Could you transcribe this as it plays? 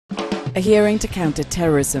A hearing to counter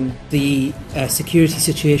terrorism. The security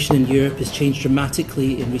situation in Europe has changed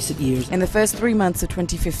dramatically in recent years. In the first 3 months of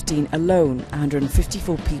 2015 alone,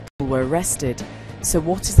 154 people were arrested. So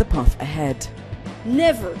what is the path ahead?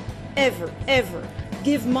 Never, ever, ever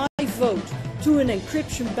give my vote to an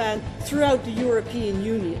encryption ban throughout the European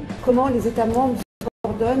Union. Comment les États membres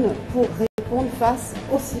coordonnent pour répondre face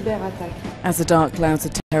aux cyberattaques? As the dark clouds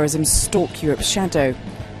of terrorism stalk Europe's shadow,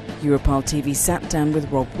 EuroparlTV sat down with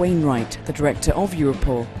Rob Wainwright, the director of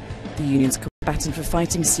Europol, the union's combatant for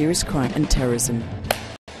fighting serious crime and terrorism.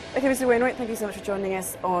 Okay, Mr. Wainwright, thank you so much for joining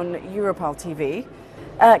us on EuroparlTV.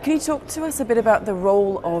 Can you talk to us a bit about the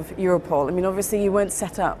role of Europol? I mean, obviously you weren't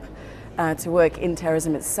set up to work in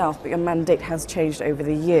terrorism itself, but your mandate has changed over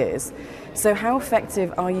the years. So how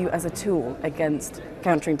effective are you as a tool against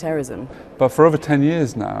countering terrorism? But for over 10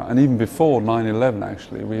 years now, and even before 9/11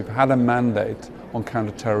 actually, we've had a mandate on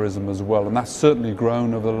counter-terrorism as well, and that's certainly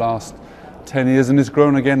grown over the last 10 years, and it's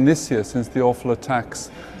grown again this year since the awful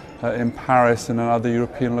attacks in Paris and in other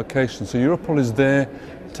European locations. So Europol is there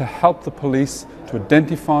to help the police to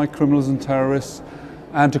identify criminals and terrorists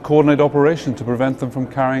and to coordinate operations to prevent them from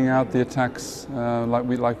carrying out the attacks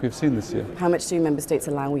like we've seen this year. How much do member states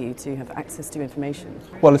allow you to have access to information?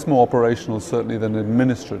 Well, it's more operational certainly than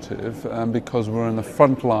administrative, because we're in the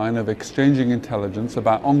front line of exchanging intelligence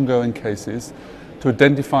about ongoing cases to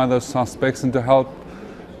identify those suspects and to help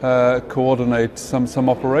coordinate some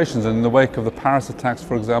operations. And in the wake of the Paris attacks,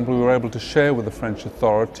 for example, we were able to share with the French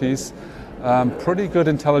authorities pretty good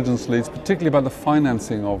intelligence leads, particularly about the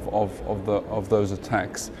financing of those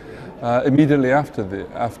attacks, immediately after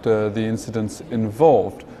the incidents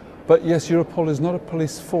involved. But yes, Europol is not a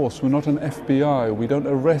police force. We're not an FBI. We don't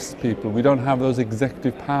arrest people. We don't have those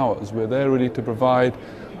executive powers. We're there really to provide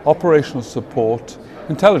operational support,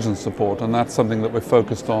 intelligence support, and that's something that we're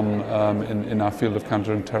focused on in our field of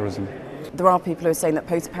counter-terrorism. There are people who are saying that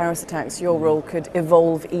post-Paris attacks, your role could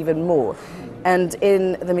evolve even more. And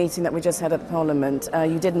in the meeting that we just had at the Parliament,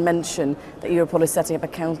 you did mention that Europol is setting up a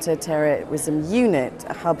counter-terrorism unit,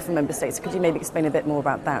 a hub for member states. Could you maybe explain a bit more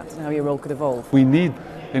about that and how your role could evolve? We need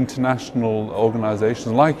international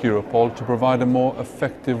organisations like Europol to provide a more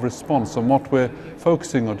effective response. And what we're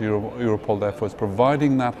focusing on Europol, therefore, is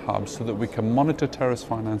providing that hub so that we can monitor terrorist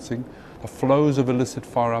financing, the flows of illicit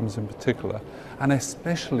firearms in particular, and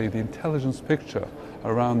especially the intelligence picture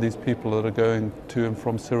around these people that are going to and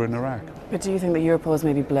from Syria and Iraq. But do you think that Europol is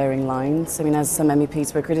maybe blurring lines? I mean, as some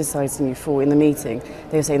MEPs were criticising you for in the meeting,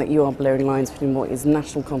 they were saying that you are blurring lines between what is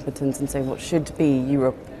national competence and saying what should be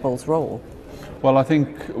Europol's role. Well, I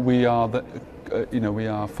think we are we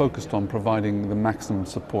are focused on providing the maximum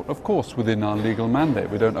support, of course, within our legal mandate.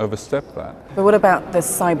 We don't overstep that. But what about the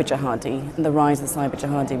cyber-jihadi and the rise of the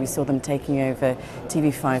cyber-jihadi? We saw them taking over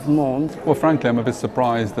TV5 Monde. Well, frankly, I'm a bit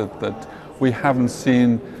surprised that we haven't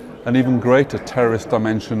seen an even greater terrorist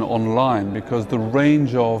dimension online, because the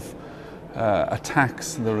range of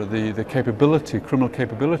attacks, the capability, criminal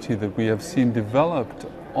capability that we have seen developed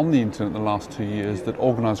on the internet in the last 2 years that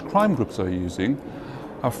organised crime groups are using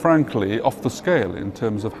are frankly off the scale in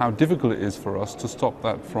terms of how difficult it is for us to stop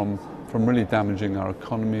that from really damaging our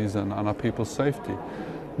economies and our people's safety.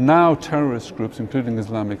 Now terrorist groups, including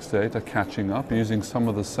Islamic State, are catching up, using some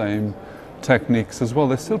of the same techniques as well.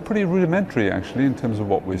 They're still pretty rudimentary actually in terms of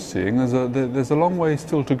what we're seeing. There's a long way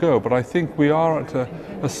still to go, but I think we are at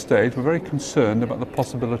a stage, we're very concerned about the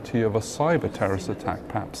possibility of a cyber terrorist attack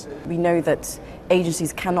perhaps. We know that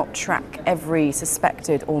agencies cannot track every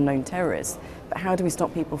suspected or known terrorist, but how do we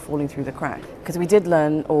stop people falling through the crack? Because we did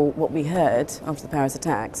learn, or what we heard after the Paris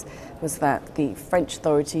attacks, was that the French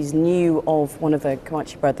authorities knew of one of the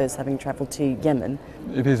Kouachi brothers having travelled to Yemen.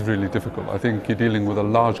 It is really difficult. I think you're dealing with a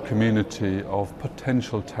large community of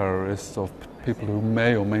potential terrorists, of people who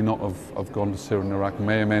may or may not have gone to Syria and Iraq,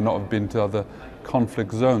 may or may not have been to other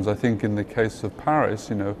conflict zones. I think in the case of Paris,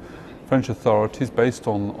 French authorities, based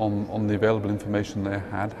on the available information they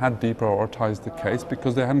had deprioritised the case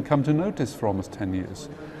because they hadn't come to notice for almost 10 years.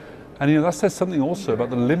 And that says something also about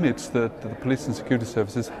the limits that the police and security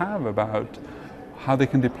services have about how they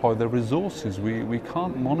can deploy their resources. We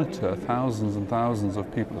can't monitor thousands and thousands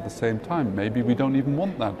of people at the same time. Maybe we don't even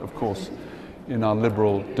want that, of course, in our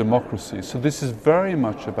liberal democracy. So this is very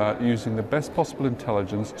much about using the best possible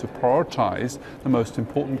intelligence to prioritise the most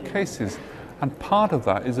important cases. And part of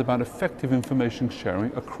that is about effective information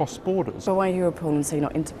sharing across borders. But why Europol and say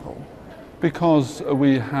not Interpol? Because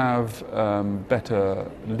we have better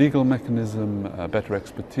legal mechanism, better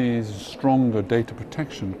expertise, stronger data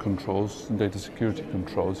protection controls and data security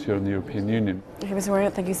controls here in the European Union. Okay, Mr.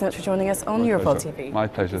 Wainwright, thank you so much for joining us on EuroparlTV. My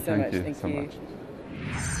pleasure, Thank you so much.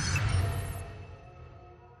 much.